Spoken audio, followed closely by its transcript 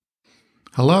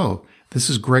Hello, this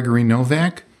is Gregory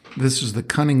Novak. This is The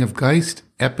Cunning of Geist,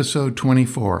 episode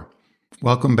 24.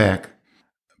 Welcome back.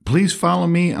 Please follow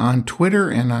me on Twitter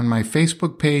and on my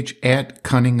Facebook page at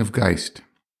Cunning of Geist.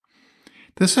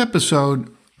 This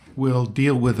episode will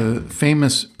deal with a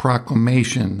famous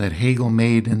proclamation that Hegel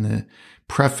made in the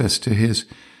preface to his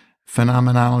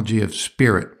Phenomenology of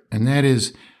Spirit, and that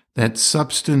is that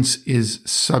substance is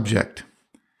subject.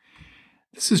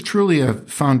 This is truly a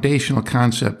foundational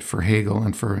concept for Hegel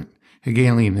and for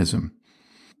Hegelianism.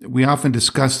 We often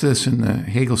discuss this in the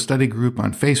Hegel study group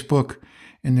on Facebook,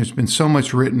 and there's been so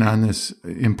much written on this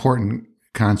important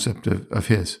concept of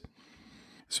his.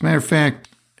 As a matter of fact,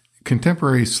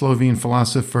 contemporary Slovene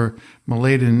philosopher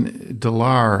Mladen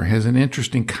Delar has an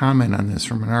interesting comment on this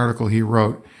from an article he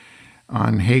wrote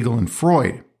on Hegel and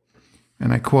Freud.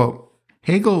 And I quote,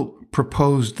 Hegel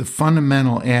proposed the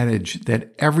fundamental adage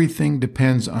that everything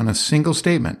depends on a single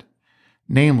statement,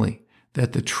 namely,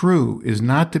 that the true is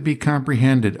not to be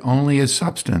comprehended only as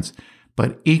substance,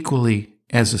 but equally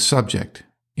as a subject.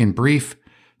 In brief,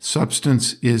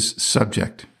 substance is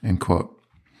subject, end quote.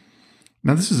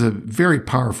 Now, this is a very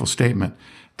powerful statement.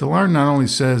 Delar not only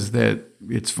says that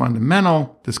it's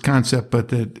fundamental, this concept, but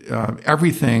that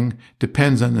everything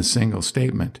depends on the single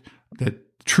statement,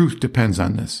 that truth depends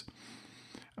on this.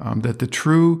 That the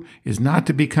true is not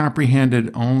to be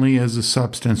comprehended only as a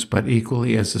substance, but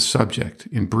equally as a subject.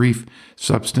 In brief,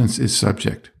 substance is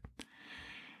subject.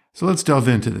 So let's delve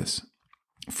into this.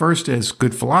 First, as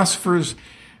good philosophers,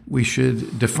 we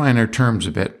should define our terms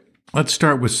a bit. Let's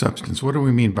start with substance. What do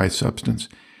we mean by substance?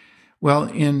 Well,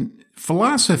 in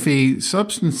philosophy,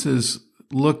 substance is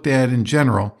looked at in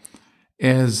general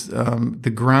as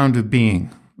the ground of being,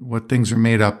 what things are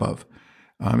made up of.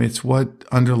 It's what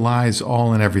underlies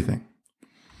all and everything.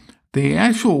 The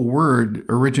actual word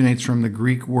originates from the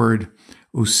Greek word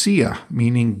ousia,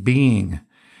 meaning being,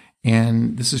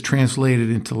 and this is translated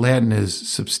into Latin as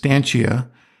substantia,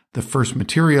 the first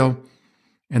material,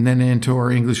 and then into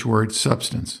our English word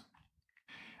substance.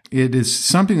 It is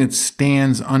something that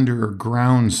stands under or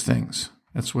grounds things.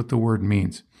 That's what the word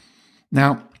means.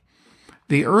 Now,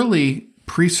 the early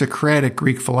pre-Socratic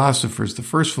Greek philosophers, the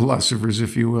first philosophers,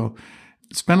 if you will,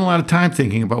 spent a lot of time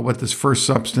thinking about what this first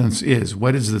substance is.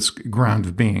 What is this ground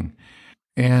of being?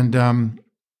 And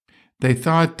they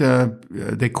thought,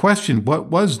 they questioned what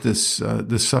was this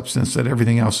substance that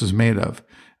everything else is made of.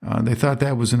 They thought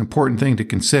that was an important thing to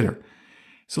consider.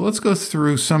 So let's go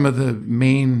through some of the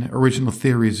main original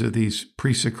theories of these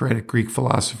pre-Socratic Greek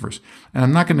philosophers. And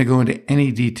I'm not going to go into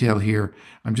any detail here.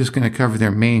 I'm just going to cover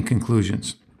their main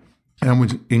conclusions. And I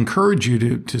would encourage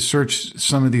you to search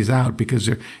some of these out because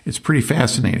it's pretty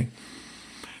fascinating.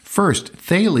 First,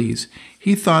 Thales,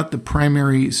 he thought the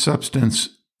primary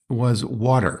substance was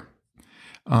water.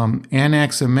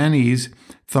 Anaximenes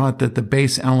thought that the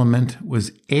base element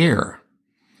was air.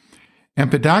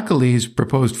 Empedocles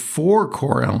proposed 4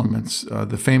 core elements,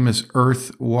 the famous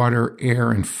earth, water,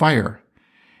 air, and fire.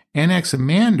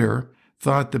 Anaximander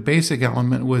thought the basic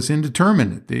element was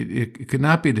indeterminate. It could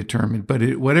not be determined, but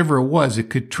whatever it was,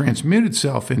 it could transmute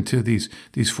itself into these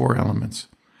 4 elements.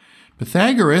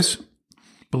 Pythagoras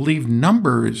believed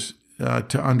numbers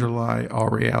to underlie all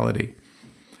reality.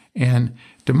 And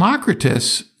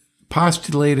Democritus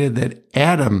postulated that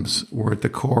atoms were at the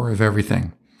core of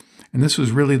everything. And this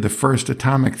was really the first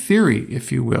atomic theory,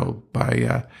 if you will,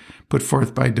 put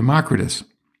forth by Democritus.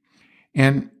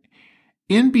 And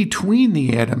in between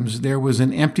the atoms, there was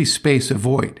an empty space, a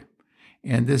void.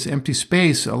 And this empty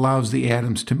space allows the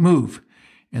atoms to move,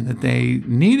 and that they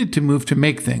needed to move to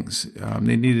make things.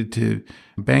 They needed to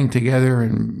bang together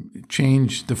and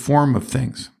change the form of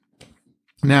things.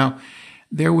 Now,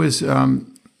 there was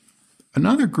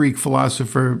another Greek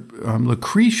philosopher,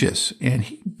 Lucretius, and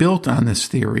he built on this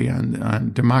theory,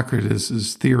 on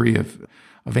Democritus's theory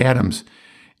of atoms.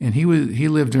 And he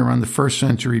lived around the 1st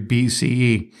century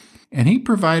BCE. And he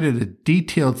provided a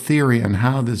detailed theory on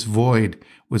how this void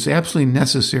was absolutely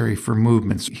necessary for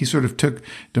movements. He sort of took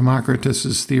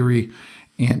Democritus's theory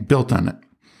and built on it.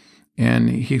 And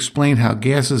he explained how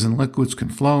gases and liquids can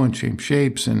flow and change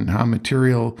shapes and how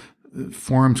material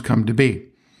forms come to be.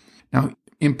 Now,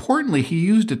 importantly, he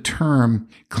used a term,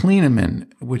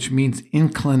 klinemen, which means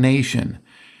inclination,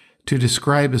 to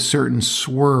describe a certain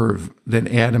swerve that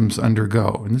atoms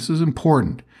undergo. And this is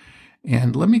important.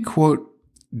 And let me quote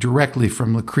directly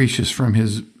from Lucretius from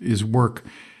his work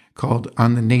called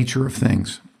On the Nature of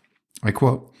Things. I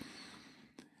quote,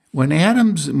 "When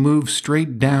atoms move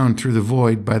straight down through the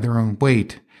void by their own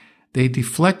weight, they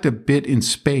deflect a bit in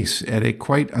space at a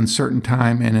quite uncertain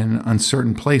time and in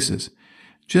uncertain places,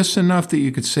 just enough that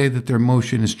you could say that their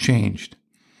motion is changed.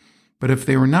 But if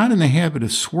they were not in the habit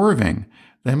of swerving,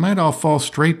 they might all fall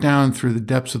straight down through the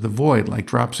depths of the void like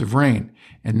drops of rain,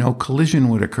 and no collision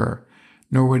would occur,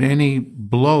 nor would any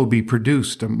blow be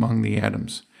produced among the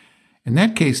atoms. In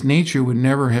that case, nature would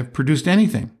never have produced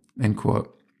anything, end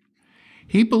quote.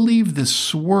 He believed the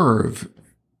swerve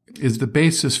is the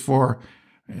basis for,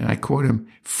 and I quote him,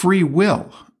 free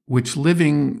will, which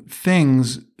living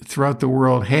things throughout the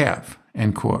world have,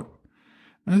 end quote.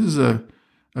 This is a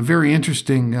very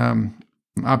interesting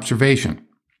observation.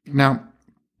 Now,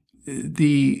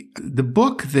 the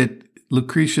book that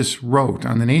Lucretius wrote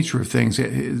on the nature of things,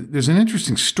 there's an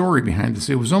interesting story behind this.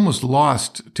 It was almost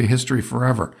lost to history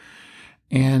forever.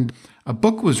 And a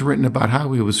book was written about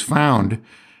how he was found.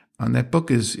 And that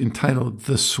book is entitled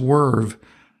The Swerve,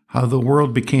 How the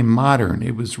World Became Modern.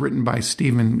 It was written by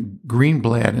Stephen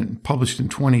Greenblatt and published in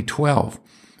 2012.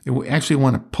 It actually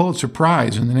won a Pulitzer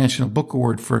Prize in the National Book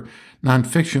Award for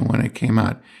nonfiction when it came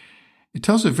out. It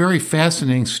tells a very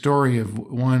fascinating story of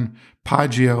one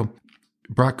Poggio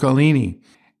Bracciolini,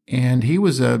 and he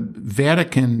was a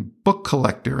Vatican book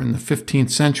collector in the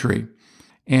 15th century.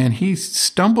 And he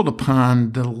stumbled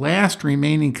upon the last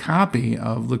remaining copy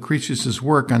of Lucretius's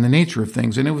work on the nature of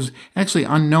things. And it was actually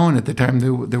unknown at the time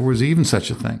there was even such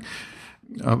a thing,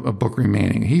 a book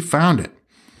remaining. He found it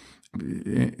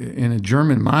in a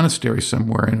German monastery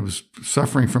somewhere, and it was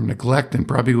suffering from neglect and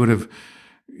probably would have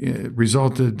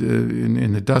resulted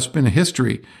in the dustbin of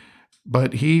history.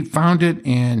 But he found it,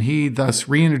 and he thus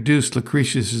reintroduced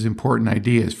Lucretius's important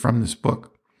ideas from this book.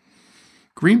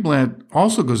 Greenblatt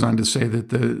also goes on to say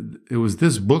that it was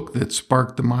this book that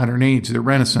sparked the modern age, the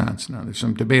Renaissance. Now, there's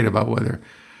some debate about whether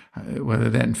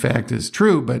that in fact is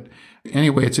true, but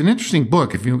anyway, it's an interesting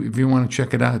book. If you want to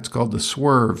check it out, it's called The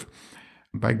Swerve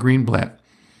by Greenblatt.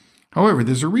 However,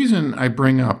 there's a reason I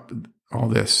bring up all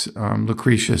this,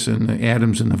 Lucretius and the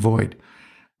atoms and the void.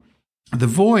 The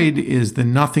void is the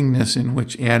nothingness in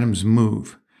which atoms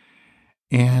move.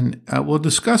 And we'll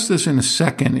discuss this in a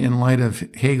second in light of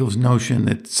Hegel's notion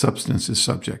that substance is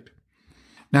subject.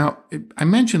 Now, I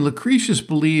mentioned Lucretius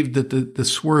believed that the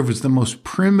swerve is the most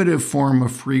primitive form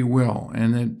of free will,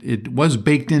 and that it was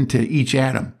baked into each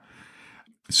atom.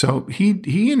 So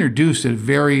he introduced at a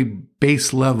very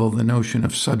base level the notion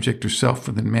of subject or self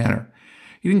within matter.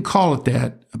 He didn't call it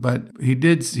that, but he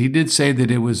did say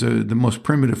that it was the most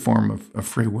primitive form of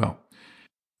free will.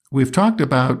 We've talked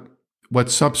about what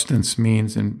substance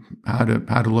means and how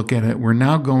to look at it. We're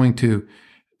now going to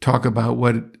talk about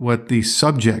what the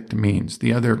subject means.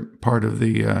 The other part of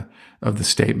the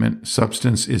statement,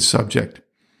 substance is subject.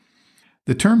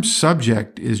 The term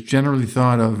subject is generally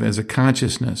thought of as a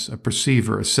consciousness, a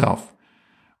perceiver, a self,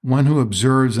 one who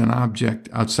observes an object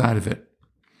outside of it.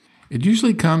 It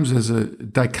usually comes as a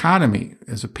dichotomy,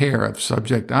 as a pair of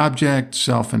subject-object,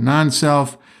 self and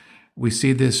non-self. We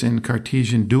see this in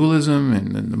Cartesian dualism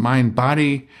and in the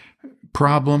mind-body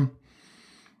problem.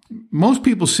 Most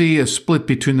people see a split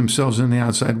between themselves and the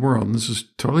outside world, and this is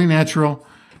totally natural,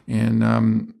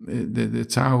 and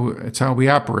it's how we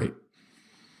operate.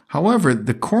 However,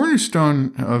 the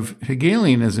cornerstone of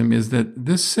Hegelianism is that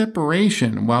this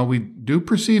separation, while we do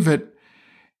perceive it,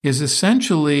 is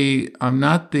essentially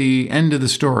not the end of the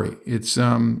story. It's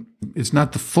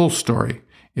not the full story,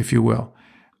 if you will.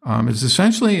 It's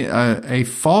essentially a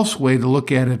false way to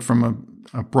look at it from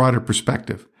a broader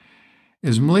perspective.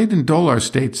 As Mladen Dolar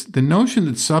states, the notion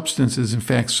that substance is in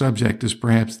fact subject is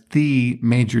perhaps the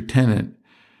major tenet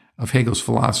of Hegel's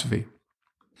philosophy.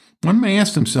 One may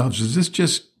ask themselves, is this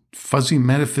just fuzzy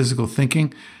metaphysical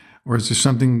thinking, or is there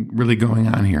something really going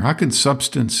on here? How can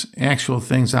substance, actual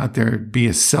things out there, be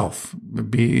a self,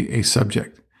 be a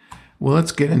subject? Well,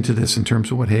 let's get into this in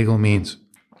terms of what Hegel means.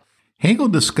 Hegel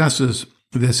discusses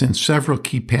this in several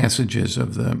key passages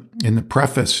in the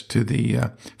preface to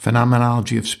the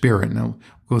Phenomenology of Spirit, and I'll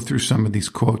go through some of these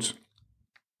quotes.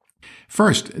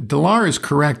 First, Dolar is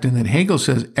correct in that Hegel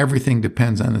says everything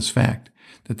depends on this fact,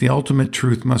 that the ultimate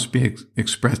truth must be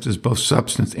expressed as both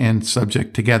substance and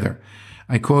subject together.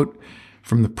 I quote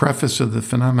from the preface of the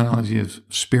Phenomenology of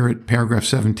Spirit, paragraph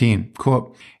 17,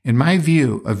 quote, "In my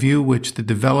view, a view which the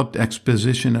developed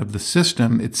exposition of the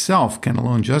system itself can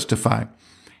alone justify,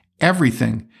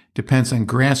 everything depends on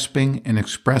grasping and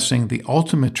expressing the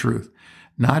ultimate truth,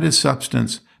 not as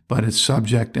substance, but as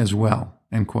subject as well,"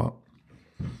 end quote.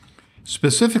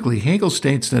 Specifically, Hegel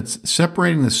states that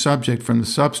separating the subject from the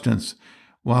substance,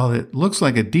 while it looks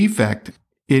like a defect,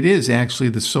 it is actually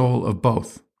the soul of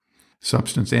both,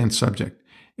 substance and subject.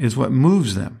 It is what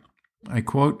moves them. I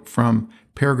quote from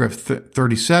paragraph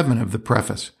 37 of the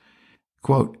preface,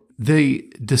 quote,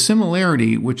 The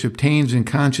dissimilarity which obtains in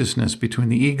consciousness between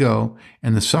the ego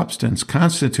and the substance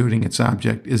constituting its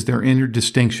object is their inner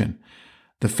distinction,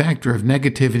 the factor of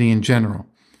negativity in general.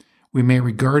 We may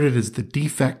regard it as the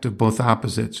defect of both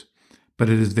opposites, but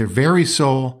it is their very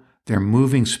soul, their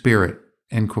moving spirit,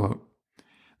 end quote.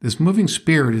 This moving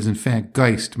spirit is in fact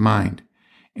Geist, mind,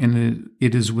 and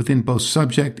it is within both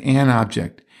subject and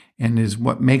object, and is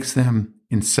what makes them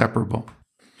inseparable.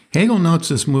 Hegel notes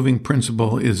this moving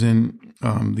principle is in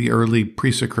the early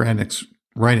pre-Socratic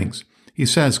writings. He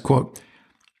says, quote,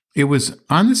 "It was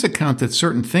on this account that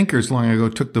certain thinkers long ago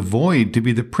took the void to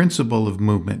be the principle of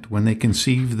movement, when they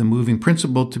conceived the moving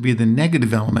principle to be the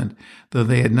negative element, though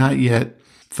they had not yet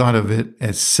thought of it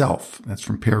as self." That's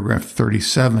from paragraph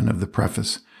 37 of the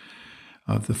preface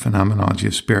of the Phenomenology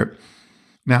of Spirit.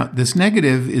 Now, this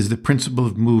negative is the principle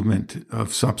of movement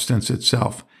of substance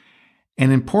itself.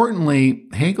 And importantly,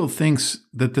 Hegel thinks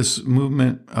that this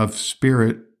movement of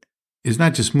spirit is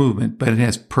not just movement, but it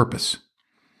has purpose.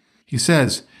 He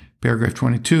says, paragraph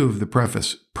 22 of the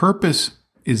preface, "Purpose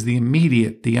is the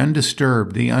immediate, the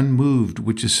undisturbed, the unmoved,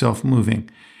 which is self-moving.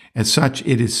 As such,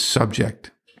 it is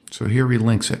subject." So here he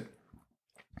links it.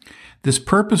 This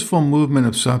purposeful movement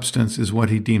of substance is what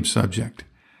he deems subject.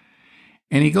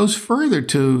 And he goes further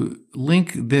to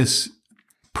link this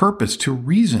purpose to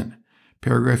reason.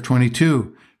 Paragraph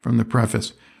 22 from the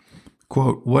preface,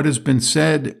 quote, "What has been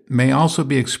said may also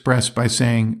be expressed by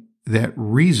saying that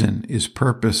reason is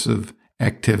purpose of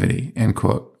activity," end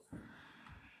quote.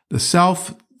 The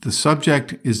self, the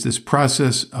subject, is this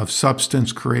process of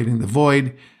substance creating the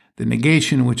void, the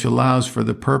negation which allows for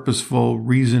the purposeful,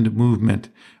 reasoned movement,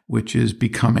 which is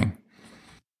becoming.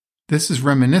 This is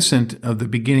reminiscent of the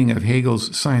beginning of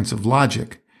Hegel's Science of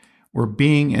Logic, where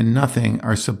being and nothing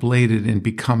are sublated in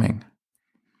becoming.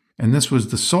 And this was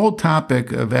the sole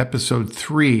topic of episode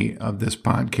 3 of this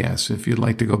podcast, if you'd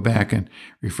like to go back and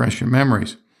refresh your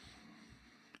memories.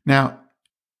 Now,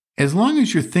 as long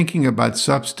as you're thinking about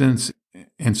substance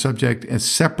and subject as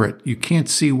separate, you can't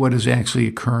see what is actually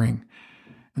occurring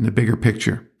in the bigger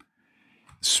picture.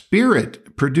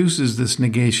 Spirit produces this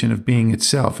negation of being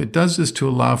itself. It does this to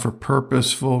allow for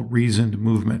purposeful, reasoned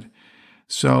movement.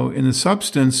 So in the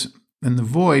substance and the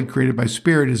void created by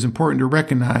spirit, it is important to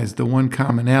recognize the one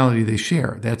commonality they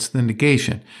share. That's the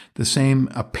negation, the same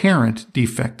apparent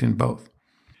defect in both.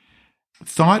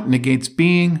 Thought negates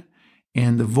being,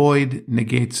 and the void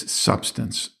negates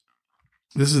substance.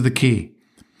 This is the key.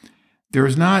 There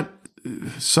is not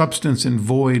substance and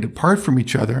void apart from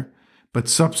each other, but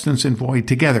substance and void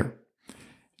together.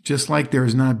 Just like there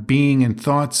is not being and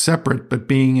thought separate, but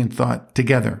being and thought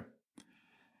together.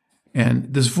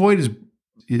 And this void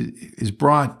is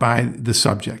brought by the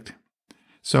subject.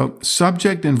 So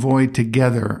subject and void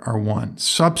together are one.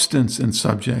 Substance and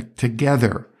subject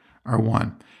together are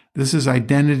one. This is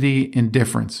identity in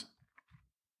difference.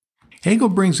 Hegel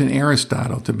brings in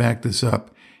Aristotle to back this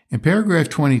up. In paragraph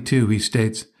 22, he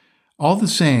states, "All the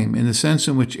same, in the sense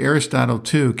in which Aristotle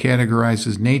too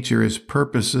categorizes nature as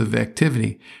purpose of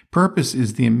activity, purpose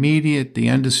is the immediate, the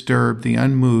undisturbed, the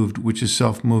unmoved, which is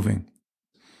self-moving."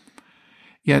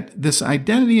 Yet this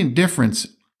identity and difference,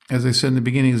 as I said in the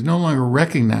beginning, is no longer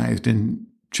recognized in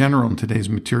general in today's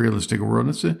materialistic world.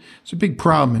 It's a big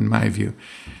problem in my view.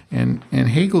 And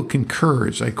Hegel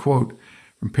concurs, I quote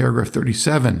from paragraph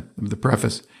 37 of the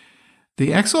preface,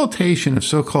 "The exaltation of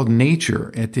so-called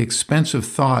nature at the expense of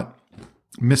thought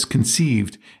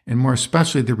misconceived, and more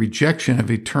especially the rejection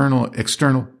of eternal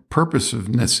external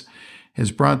purposiveness, has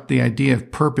brought the idea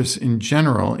of purpose in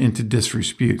general into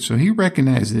disrepute." So he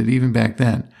recognized that even back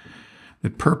then,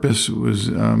 that purpose was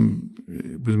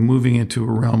moving into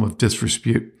a realm of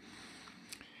disrepute.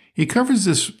 He covers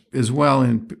this as well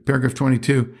in paragraph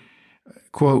 22,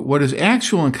 quote, "What is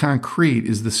actual and concrete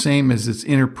is the same as its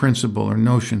inner principle or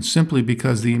notion, simply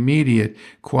because the immediate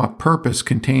qua purpose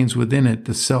contains within it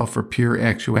the self or pure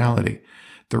actuality.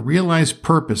 The realized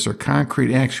purpose or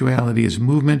concrete actuality is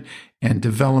movement and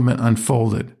development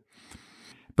unfolded.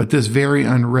 But this very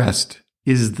unrest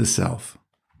is the self,"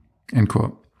 end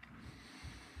quote.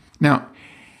 Now,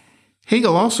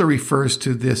 Hegel also refers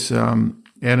to this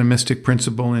atomistic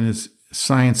principle in his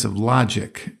Science of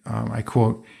Logic. I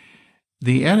quote,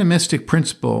 "The atomistic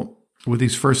principle with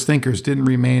these first thinkers didn't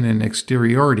remain an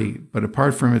exteriority, but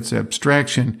apart from its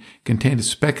abstraction, contained a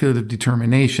speculative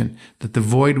determination that the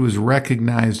void was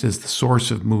recognized as the source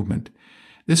of movement.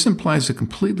 This implies a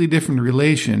completely different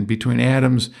relation between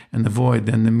atoms and the void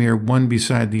than the mere one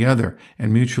beside the other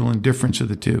and mutual indifference of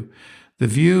the two. The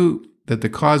view that the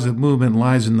cause of movement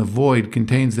lies in the void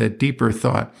contains that deeper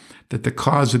thought that the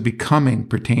cause of becoming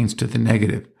pertains to the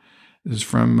negative. This is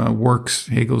from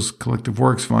Hegel's Collective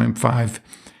Works, Volume 5,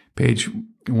 page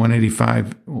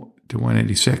 185 to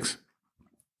 186.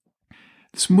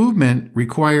 This movement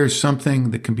requires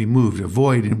something that can be moved, a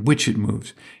void in which it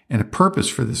moves, and a purpose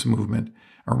for this movement,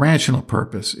 a rational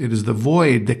purpose. It is the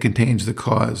void that contains the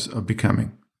cause of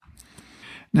becoming.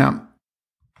 Now,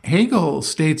 Hegel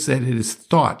states that it is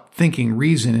thought, thinking,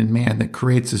 reason in man that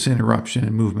creates this interruption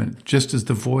in movement, just as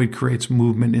the void creates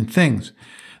movement in things.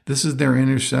 This is their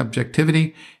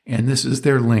intersubjectivity, and this is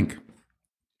their link.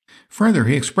 Further,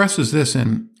 he expresses this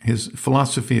in his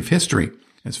philosophy of history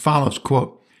as follows,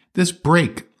 quote, "This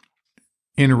break,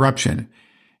 interruption,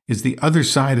 is the other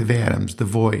side of atoms, the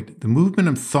void. The movement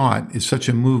of thought is such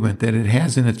a movement that it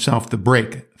has in itself the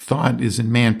break. Thought is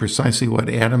in man precisely what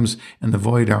atoms and the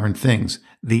void are in things,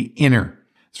 the inner."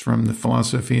 It's from the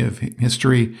Philosophy of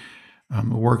History,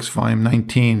 Works, Volume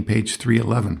 19, page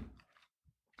 311.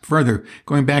 Further,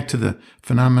 going back to the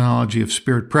Phenomenology of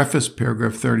Spirit preface,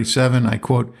 paragraph 37, I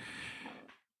quote,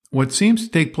 "What seems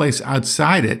to take place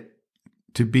outside it,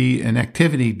 to be an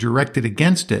activity directed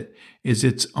against it, is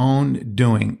its own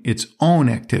doing, its own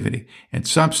activity, and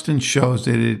substance shows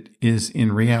that it is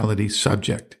in reality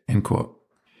subject," end quote.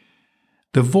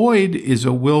 The void is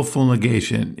a willful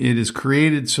negation. It is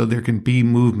created so there can be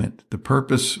movement. The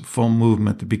purposeful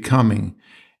movement, the becoming,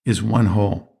 is one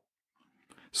whole.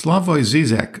 Slavoj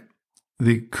Žižek,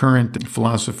 the current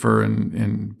philosopher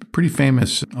and pretty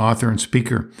famous author and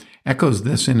speaker, echoes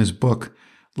this in his book,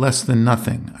 Less Than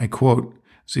Nothing. I quote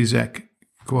Žižek,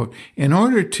 quote, "In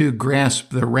order to grasp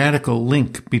the radical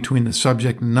link between the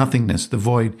subject and nothingness, the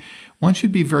void, one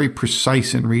should be very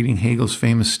precise in reading Hegel's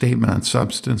famous statement on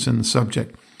substance and the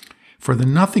subject. For the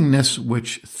nothingness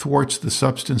which thwarts the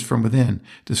substance from within,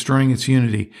 destroying its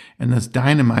unity, and thus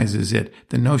dynamizes it,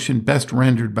 the notion best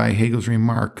rendered by Hegel's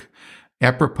remark,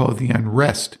 apropos the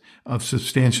unrest of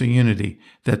substantial unity,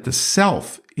 that the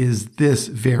self is this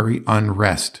very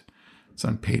unrest." It's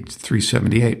on page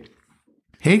 378.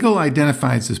 Hegel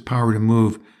identifies this power to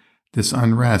move, this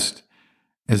unrest,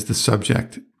 as the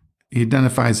subject. He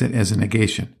identifies it as a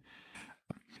negation.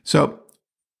 So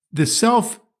the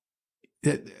self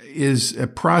is a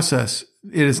process.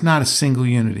 It is not a single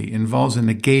unity. It involves a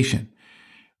negation,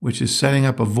 which is setting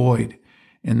up a void,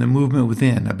 and the movement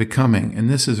within, a becoming. And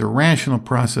this is a rational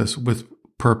process with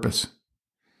purpose.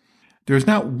 There is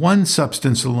not one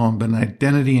substance alone, but an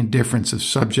identity and difference of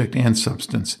subject and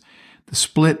substance, the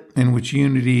split in which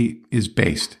unity is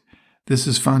based. This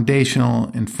is foundational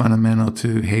and fundamental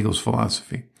to Hegel's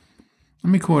philosophy.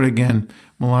 Let me quote again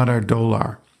Muladhar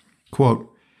Dolar. Quote,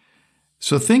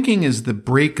 "So thinking is the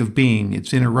break of being,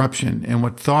 its interruption, and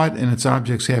what thought and its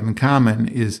objects have in common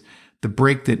is the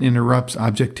break that interrupts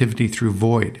objectivity through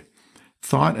void.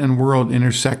 Thought and world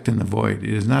intersect in the void.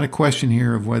 It is not a question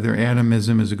here of whether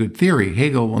atomism is a good theory.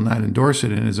 Hegel will not endorse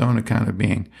it in his own account of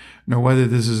being, nor whether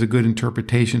this is a good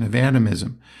interpretation of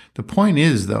atomism. The point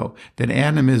is, though, that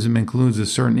atomism includes a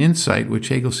certain insight which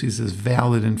Hegel sees as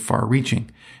valid and far-reaching,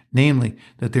 namely,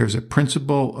 that there is a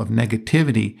principle of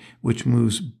negativity which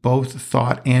moves both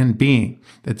thought and being,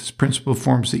 that this principle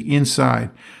forms the inside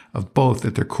of both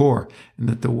at their core, and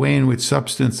that the way in which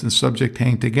substance and subject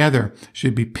hang together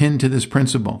should be pinned to this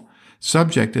principle.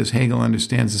 Subject, as Hegel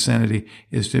understands this entity,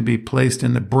 is to be placed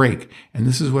in the break, and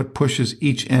this is what pushes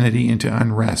each entity into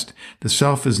unrest. The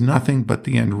self is nothing but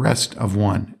the unrest of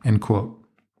one," end quote.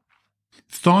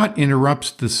 Thought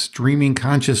interrupts the streaming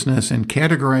consciousness and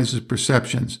categorizes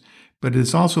perceptions, but it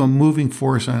is also a moving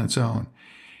force on its own.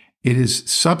 It is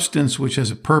substance which has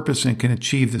a purpose and can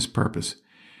achieve this purpose.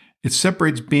 It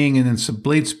separates being and then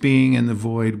sublates being in the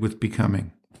void with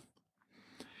becoming.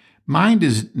 Mind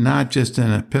is not just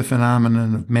an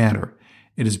epiphenomenon of matter.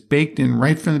 It is baked in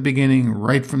right from the beginning,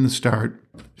 right from the start.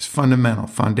 It's fundamental,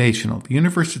 foundational. The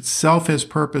universe itself has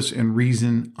purpose and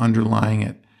reason underlying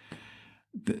it.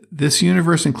 This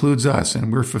universe includes us,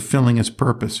 and we're fulfilling its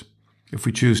purpose if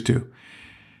we choose to.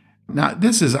 Now,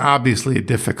 this is obviously a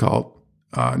difficult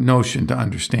notion to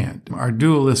understand. Our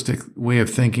dualistic way of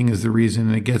thinking is the reason,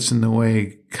 and it gets in the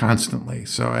way constantly.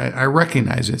 So I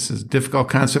recognize this as a difficult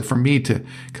concept for me to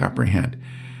comprehend.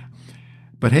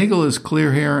 But Hegel is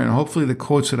clear here, and hopefully the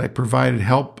quotes that I provided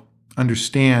help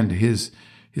understand his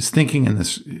thinking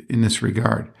in this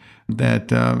regard.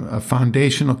 That a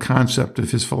foundational concept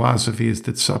of his philosophy is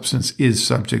that substance is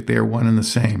subject. They are one and the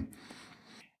same.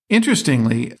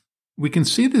 Interestingly, we can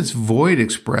see this void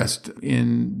expressed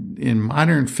in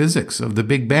modern physics of the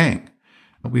Big Bang.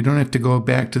 We don't have to go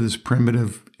back to this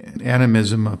primitive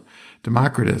atomism of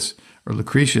Democritus or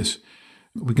Lucretius.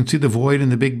 We can see the void in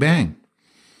the Big Bang.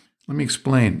 Let me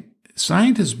explain.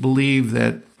 Scientists believe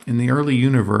that in the early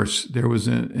universe, there was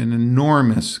an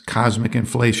enormous cosmic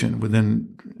inflation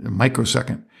within a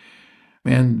microsecond.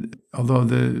 And although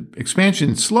the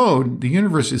expansion slowed, the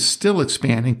universe is still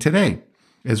expanding today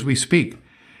as we speak.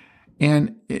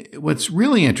 And what's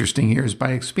really interesting here is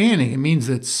by expanding, it means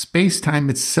that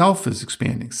space-time itself is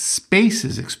expanding. Space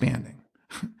is expanding.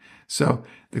 So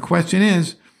the question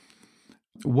is,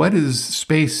 what is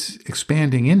space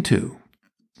expanding into?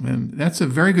 And that's a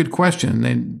very good question.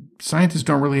 And scientists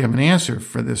don't really have an answer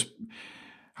for this.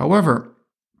 However,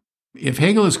 if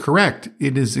Hegel is correct,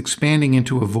 it is expanding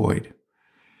into a void.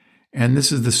 And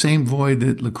this is the same void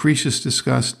that Lucretius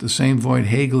discussed, the same void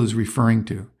Hegel is referring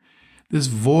to. This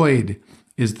void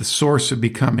is the source of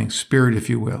becoming, spirit, if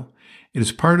you will. It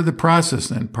is part of the process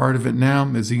then, part of it now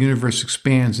as the universe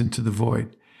expands into the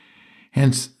void.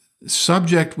 Hence,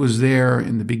 subject was there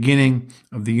in the beginning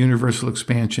of the universal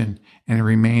expansion, and it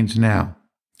remains now.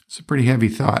 It's a pretty heavy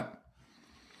thought.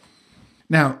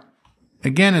 Now,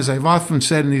 again, as I've often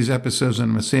said in these episodes, and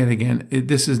I'm going to say it again,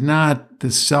 this is not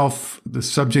the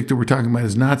subject that we're talking about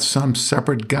is not some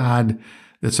separate God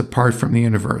that's apart from the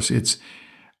universe. It's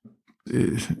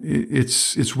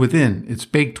within, it's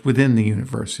baked within the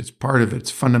universe. It's part of it.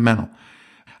 It's fundamental.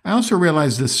 I also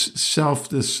realize this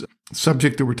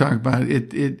subject that we're talking about,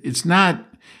 it's not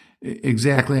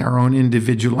exactly our own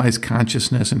individualized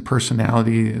consciousness and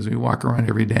personality as we walk around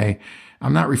every day.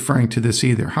 I'm not referring to this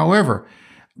either. However,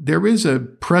 there is a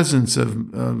presence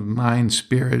of mind,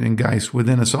 spirit, and Geist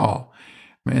within us all.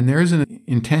 And there is an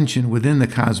intention within the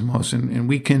cosmos, and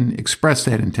we can express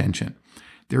that intention.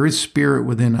 There is spirit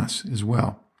within us as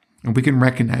well. And we can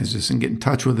recognize this and get in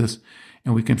touch with this,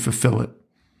 and we can fulfill it.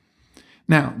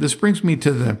 Now, this brings me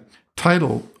to the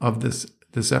title of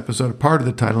this episode, part of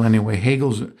the title anyway,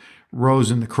 Hegel's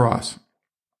Rose and the Cross.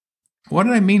 What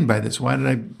did I mean by this? Why did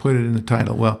I put it in the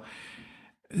title? Well,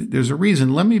 there's a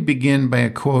reason. Let me begin by a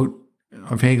quote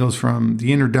of Hegel's from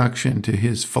the introduction to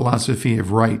his philosophy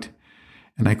of right.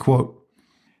 And I quote,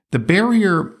 "The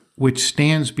barrier which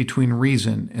stands between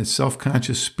reason as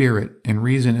self-conscious spirit and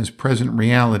reason as present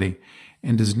reality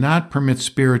and does not permit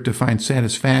spirit to find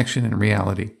satisfaction in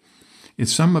reality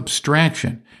is some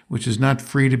abstraction which is not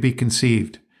free to be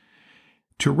conceived.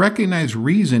 To recognize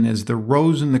reason as the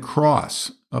rose and the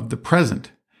cross of the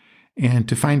present and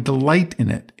to find delight in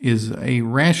it is a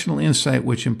rational insight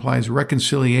which implies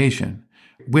reconciliation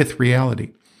with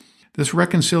reality. This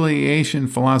reconciliation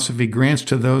philosophy grants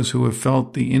to those who have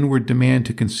felt the inward demand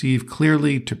to conceive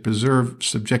clearly, to preserve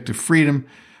subjective freedom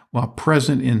while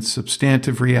present in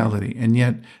substantive reality, and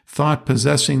yet thought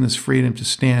possessing this freedom to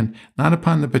stand not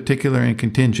upon the particular and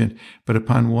contingent, but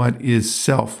upon what is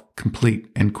self complete,"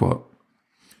 end quote.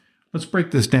 Let's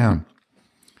break this down.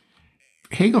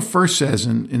 Hegel first says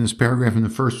in this paragraph, in the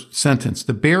first sentence,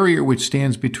 the barrier which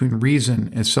stands between reason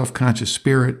as self-conscious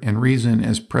spirit and reason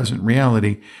as present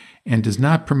reality and does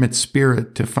not permit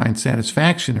spirit to find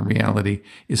satisfaction in reality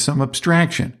is some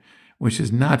abstraction, which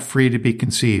is not free to be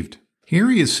conceived.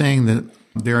 Here he is saying that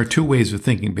there are two ways of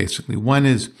thinking, basically. One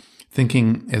is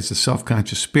thinking as a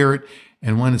self-conscious spirit,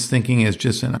 and one is thinking as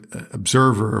just an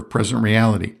observer of present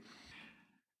reality.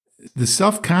 The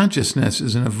self-consciousness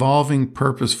is an evolving,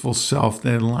 purposeful self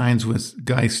that aligns with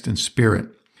Geist and spirit,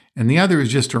 and the other is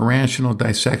just a rational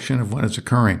dissection of what is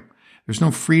occurring. There's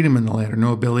no freedom in the latter,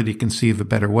 no ability to conceive a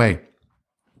better way.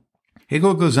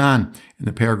 Hegel goes on in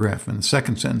the paragraph, in the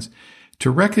second sentence, to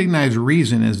recognize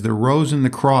reason as the rose and the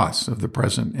cross of the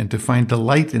present and to find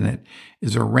delight in it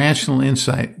is a rational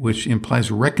insight which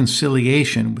implies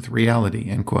reconciliation with reality,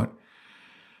 end quote.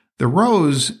 The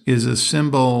rose is a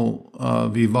symbol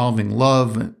of evolving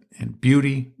love and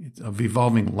beauty, of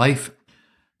evolving life.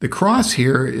 The cross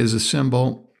here is a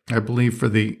symbol, I believe, for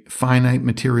the finite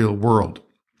material world.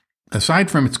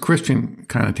 Aside from its Christian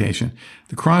connotation,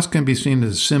 the cross can be seen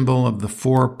as a symbol of the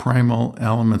four primal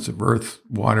elements of earth,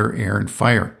 water, air, and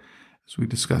fire, as we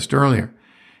discussed earlier.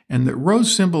 And the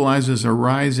rose symbolizes a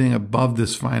rising above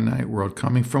this finite world,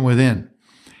 coming from within.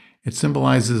 It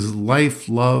symbolizes life,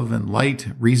 love, and light,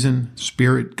 reason,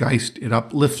 spirit, Geist. It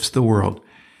uplifts the world.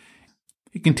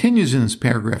 He continues in this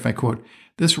paragraph, I quote,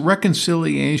 "This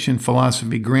reconciliation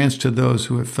philosophy grants to those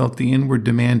who have felt the inward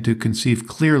demand to conceive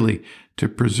clearly, to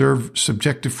preserve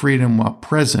subjective freedom while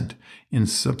present in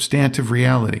substantive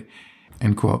reality,"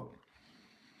 end quote.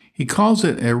 He calls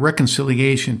it a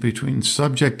reconciliation between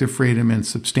subjective freedom and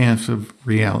substantive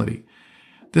reality.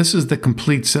 This is the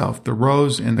complete self, the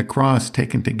rose and the cross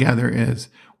taken together as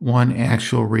one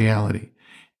actual reality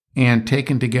and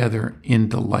taken together in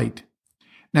delight.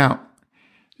 Now,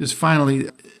 just finally,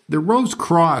 The rose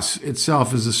cross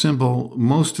itself is a symbol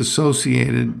most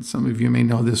associated, some of you may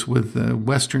know this, with the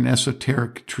Western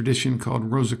esoteric tradition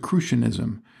called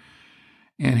Rosicrucianism.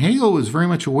 And Hegel was very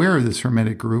much aware of this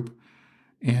Hermetic group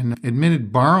and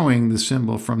admitted borrowing the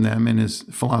symbol from them in his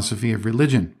philosophy of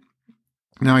religion.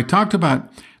 Now, I talked about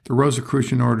the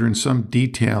Rosicrucian order in some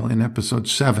detail in episode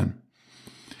 7.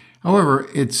 However,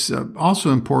 it's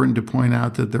also important to point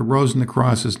out that the rose and the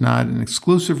cross is not an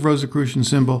exclusive Rosicrucian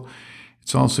symbol.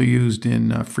 It's also used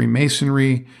in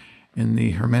Freemasonry, in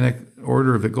the Hermetic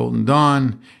Order of the Golden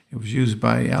Dawn. It was used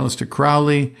by Aleister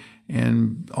Crowley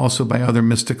and also by other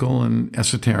mystical and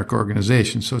esoteric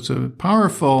organizations. So it's a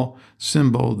powerful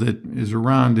symbol that is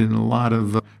around in a lot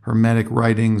of Hermetic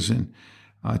writings and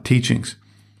teachings.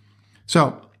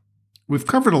 So we've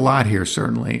covered a lot here,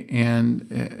 certainly,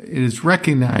 and it is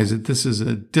recognized that this is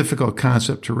a difficult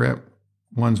concept to wrap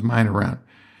one's mind around.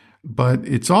 But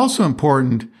it's also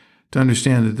important to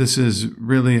understand that this is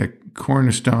really a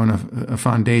cornerstone of a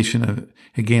foundation of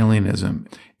Hegelianism.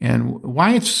 And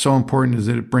why it's so important is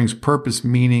that it brings purpose,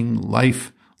 meaning,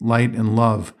 life, light, and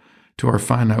love to our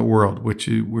finite world, which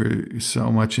we're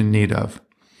so much in need of.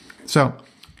 So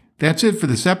that's it for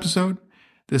this episode.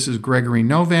 This is Gregory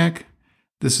Novak.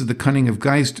 This is The Cunning of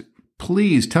Geist.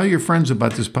 Please tell your friends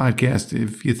about this podcast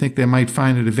if you think they might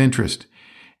find it of interest.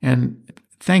 And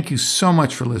thank you so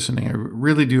much for listening. I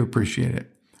really do appreciate it.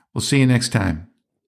 We'll see you next time.